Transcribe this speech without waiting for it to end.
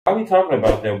While we talking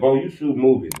about that, Bo, you shoot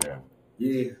movies now.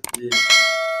 Yeah.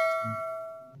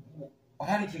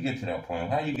 How did you get to that point?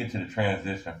 How did you get to the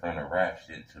transition from the rap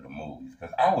shit to the movies?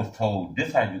 Because I was told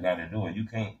this how you got to do it. You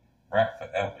can't rap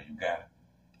forever. You got to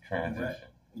transition. Right.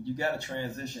 You got to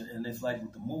transition, and it's like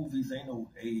with the movies, ain't no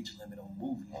age limit on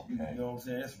movies. Okay. You know what I'm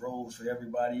saying? It's roles for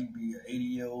everybody. You be an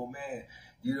 80-year-old man.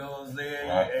 You know what I'm saying?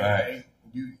 Right.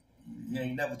 You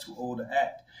ain't never too old to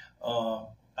act.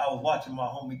 I was watching my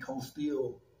homie Cole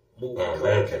Steele movie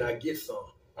called Can I Get Some?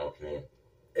 Okay.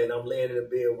 And I'm laying in the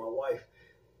bed with my wife,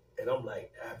 and I'm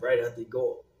like, right after he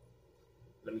go,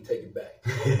 let me take it back.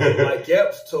 Mike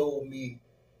Epps told me,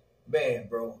 man,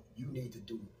 bro, you need to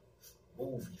do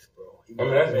movies, bro.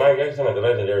 That's Mike Epps, like the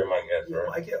legendary Mike Epps, right?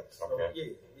 Mike Epps.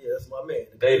 Okay. Yeah, that's my man.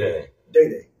 Day.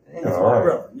 That's my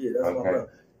brother. Yeah, that's my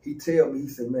brother. He tell me, he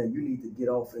said, man, you need to get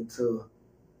off into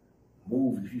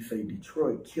movies. You say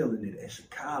Detroit killing it, and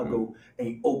Chicago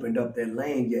ain't opened up that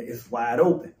lane yet. It's wide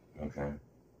open. Okay.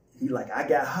 He like, I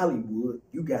got Hollywood,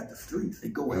 you got the streets. They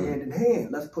go hand in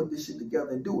hand. Let's put this shit together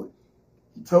and do it.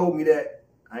 He told me that.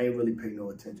 I ain't really pay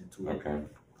no attention to it. Okay.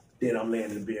 Then I'm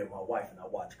laying in the bed with my wife and I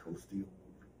watch Cole Steele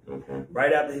movie. Okay.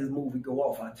 Right after his movie go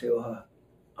off, I tell her,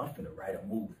 I'm finna write a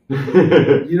movie.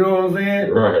 You know what I'm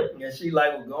saying? Right. And she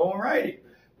like, well, go and write it.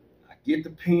 I get the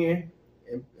pen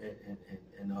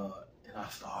and I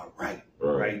start writing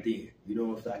right there. You know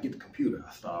what I'm saying? I get the computer,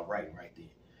 I start writing right there.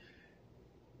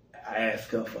 I asked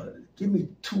her for, give me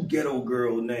 2 ghetto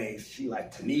girl names. She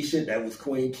like Tanisha, that was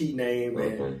Queen Key name,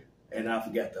 and I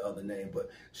forgot the other name,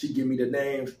 but she give me the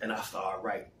names and I started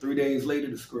writing. 3 days later,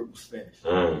 the script was finished.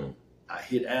 I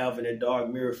hit Alvin at Dark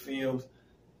Mirror Films.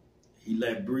 He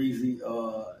let Breezy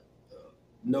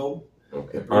know.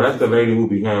 Okay. Oh, that's the lady who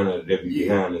behind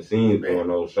the scenes doing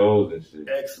those shows and shit.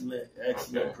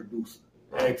 Excellent producer.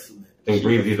 Excellent. I think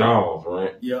Breezy Dolls,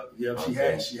 right? Yep.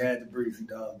 Okay. She had the Breezy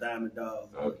Dolls, Diamond Dolls.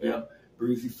 Okay. Yep.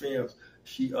 Breezy Films.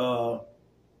 She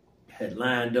had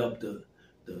lined up the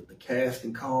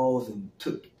casting calls and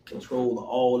took control of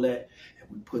all that, and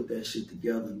we put that shit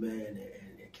together, man,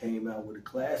 and it came out with a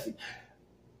classic.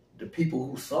 The people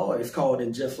who saw it, it's called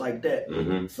In Just Like That.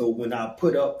 So when I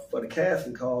put up for the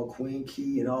casting call, Queen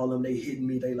Key and all them, they hitting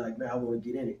me. They like, man, I want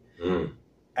to get in it.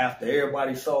 After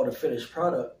everybody saw the finished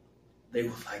product, they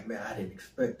was like, man, I didn't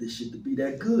expect this shit to be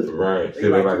that good. Right. They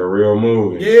like a real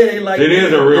movie. Yeah, they like it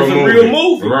is a real movie. It's a real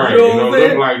movie. Right. You know what I'm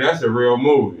saying? Like that's a real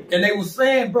movie. And they was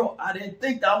saying, bro, I didn't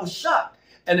think that. I was shocked.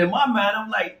 And in my mind, I'm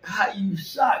like, how you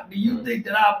shocked? Do you think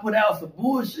that I put out some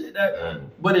bullshit?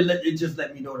 But it just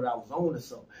let me know that I was on to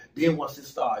something. Then once it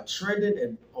started trending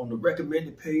and on the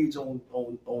recommended page on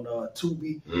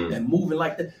Tubi and moving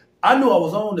like that, I knew I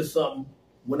was on to something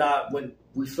when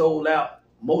we sold out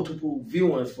multiple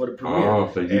viewings for the premiere.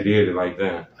 Oh, so you did it like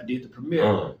that? I did the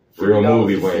premiere. Real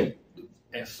movie way.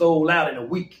 And sold out in a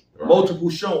week. Right. Multiple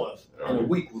showings in a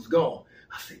week was gone.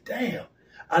 I said, damn,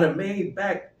 I done made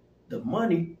back the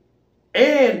money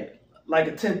and like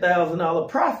a $10,000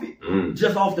 profit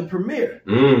just off the premiere.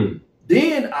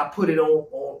 Then I put it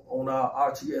on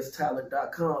our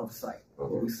rtstalent.com site where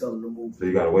we selling the movie. So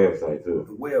you got a website too?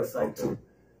 The website too.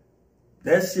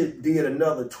 That shit did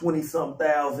another 20-something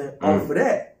thousand off of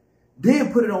that.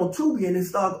 Then put it on Tubi and it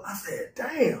started. I said,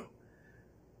 damn,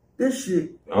 this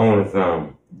shit. On to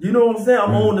something. You know what I'm saying?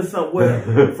 I'm on to something.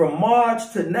 Well, from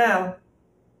March to now,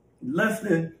 less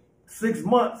than 6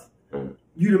 months,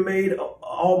 you'd have made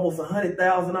almost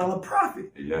 $100,000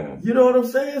 profit. Yeah. You know what I'm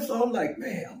saying? So I'm like,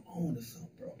 man, I'm on to something,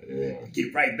 bro. Yeah.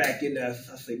 Get right back in there. I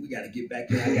say, we got to get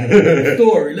back in. I got to tell the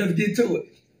story. Let's get to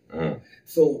it.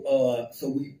 So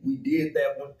we did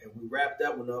that one and we wrapped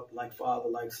that one up like Father,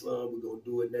 like Son. We're gonna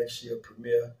do it next year,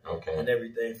 premiere, and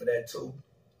everything for that too.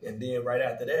 And then right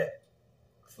after that,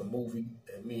 some movie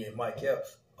and me and Mike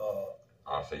Epps.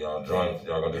 So y'all joint,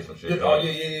 y'all gonna do some shit.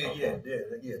 Yeah.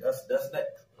 That's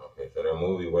next. Okay, so that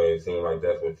movie way it seems like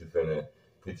that's what you finna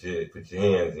put your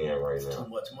hands in right now. Too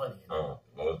much money.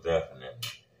 Most definitely.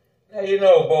 Yeah, you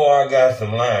know, boy, I got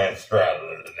some line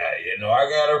straddlers tonight. You know, I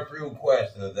got a few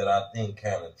questions that I think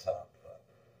kind of tough.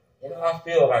 You know, I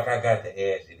feel like I got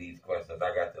to ask you these questions.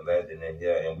 I got the legend in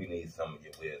here, and we need some of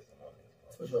your wisdom on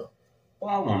this. For sure.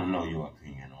 Well, I want to know your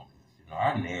opinion on this. You know,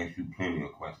 I didn't ask you plenty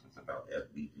of questions about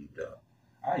FBG Duck.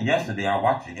 Yesterday, I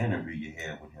watched an interview you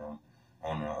had with him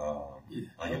on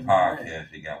your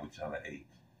podcast you got with y'all at 8.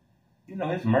 You know,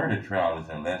 his murder trial is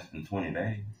in less than 20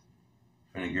 days.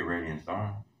 Finna get ready and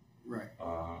start. Right.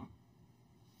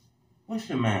 What's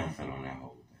your mindset on that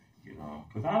whole thing? You know,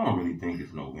 because I don't really think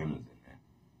there's no winners in that.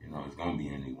 You know, it's gonna be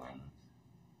any winners.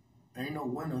 Ain't no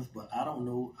winners, but I don't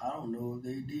know if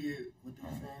they did what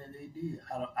they're saying that they did.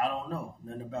 I don't know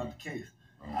nothing about the case.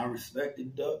 I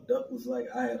respected Duck. Duck was like,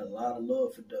 I had a lot of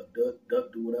love for Duck.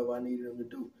 Duck do whatever I needed him to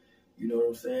do. You know what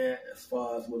I'm saying? As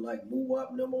far as with like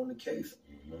Moo-Wop and them on the case,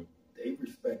 they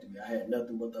respected me. I had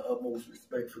nothing but the utmost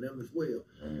respect for them as well.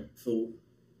 So,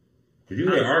 cause you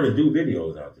had already do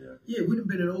videos out there. Yeah, we done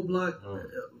been at Oblock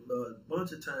a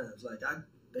bunch of times. Like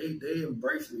they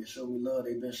embraced me and showed me love.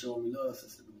 They've been showing me love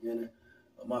since the beginning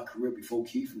of my career before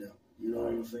Keith and them. You know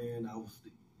what I'm saying? I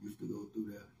used to go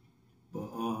through that, but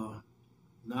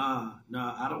nah,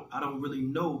 I don't really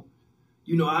know.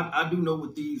 You know, I do know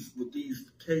with these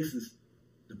cases,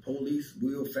 the police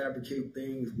will fabricate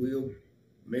things, will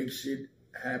make shit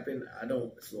happen. I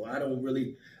don't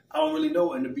really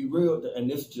know. And to be real, and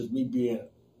this is just me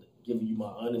giving you my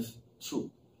honest truth.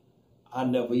 I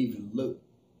never even looked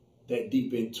that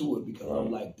deep into it because I'm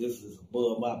like, this is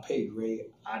above my pay grade.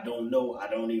 I don't know. I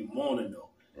don't even want to know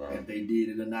if they did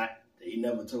it or not. They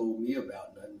never told me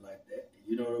about nothing like that.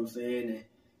 You know what I'm saying? And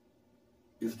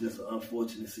it's just an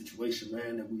unfortunate situation,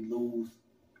 man, that we lose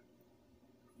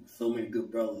so many good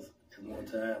brothers at one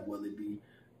time, whether it be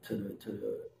to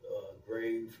the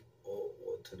grave or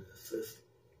to the system.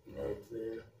 You know what I'm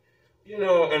saying? You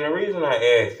know, and the reason I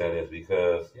asked that is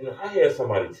because, you know, I had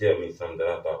somebody tell me something that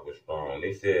I thought was strong.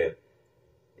 They said,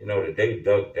 you know, the day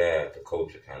Duck died, the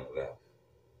culture kind of left.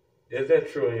 Is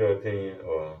that true in your opinion,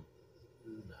 or?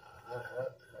 Nah, how?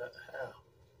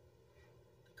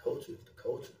 The culture is the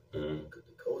culture. Because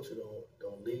the culture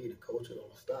don't lead, the culture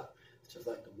don't stop. It's just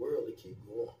like the world, they keep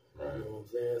going. You know what I'm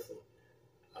saying? So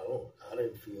I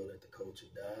didn't feel that the culture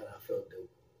died. I felt that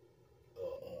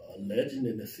a legend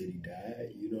in the city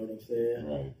died. You know what I'm saying?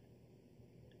 Right.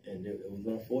 And it was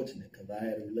unfortunate because I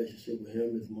had a relationship with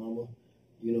him, his mama.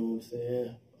 You know what I'm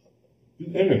saying? You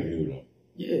interviewed him.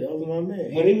 Yeah, that was my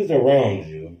man. When he was around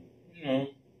you, you know,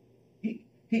 he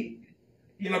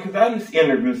you know, because I just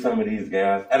interview some of these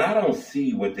guys, and I don't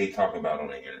see what they talk about on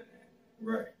the internet.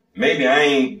 Right. Maybe I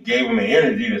ain't gave them the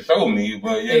energy to show me,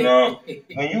 but, you know,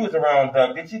 when you was around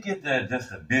Doug, did you get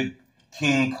just a big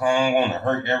King Kong want to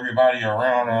hurt everybody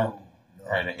around him? No.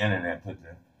 Right, the internet put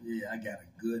that. Yeah, I got a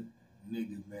good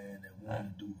nigga, man, that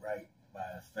wanted to do right by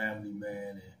his family,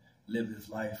 man, and live his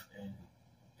life and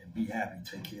be happy,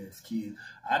 take care of his kids.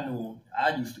 I knew him.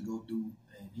 I used to go through,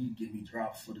 and he'd give me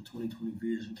drops for the 2020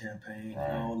 Vision campaign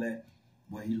and all that.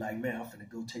 Where he like, man, I'm finna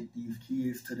go take these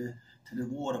kids to the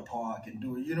water park and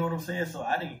do it. You know what I'm saying? So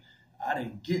I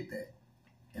didn't get that,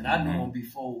 and I knew him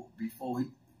before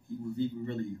he was even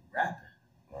really rapping.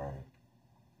 Right.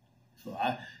 So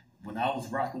when I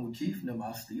was rocking with Keith and them,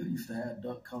 I still used to have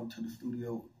Duck come to the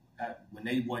studio when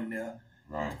they wasn't there,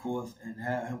 of course, and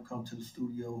have him come to the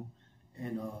studio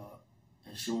and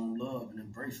show him love and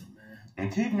embrace him, man.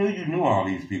 And Keith knew you knew all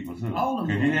these people too. All of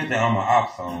them. Because you had the I'm a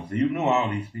Op song, so you knew all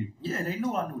these people. Yeah, they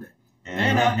knew I knew that.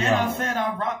 And I said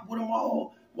I rocked with them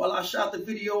all while I shot the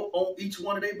video on each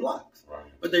one of their blocks.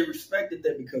 Right. But they respected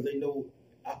that because they know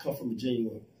I come from a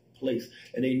genuine place,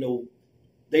 and they know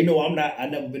I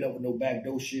never been up with no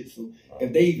backdoor shit. So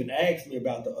if they even ask me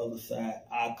about the other side,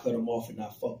 I cut them off and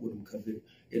not fuck with them because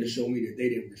it'll show me that they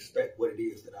didn't respect what it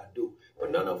is that I do.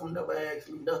 But none of them never asked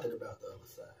me nothing about the other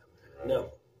side, man. Never.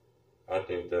 I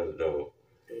think that's dope.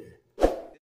 Yeah.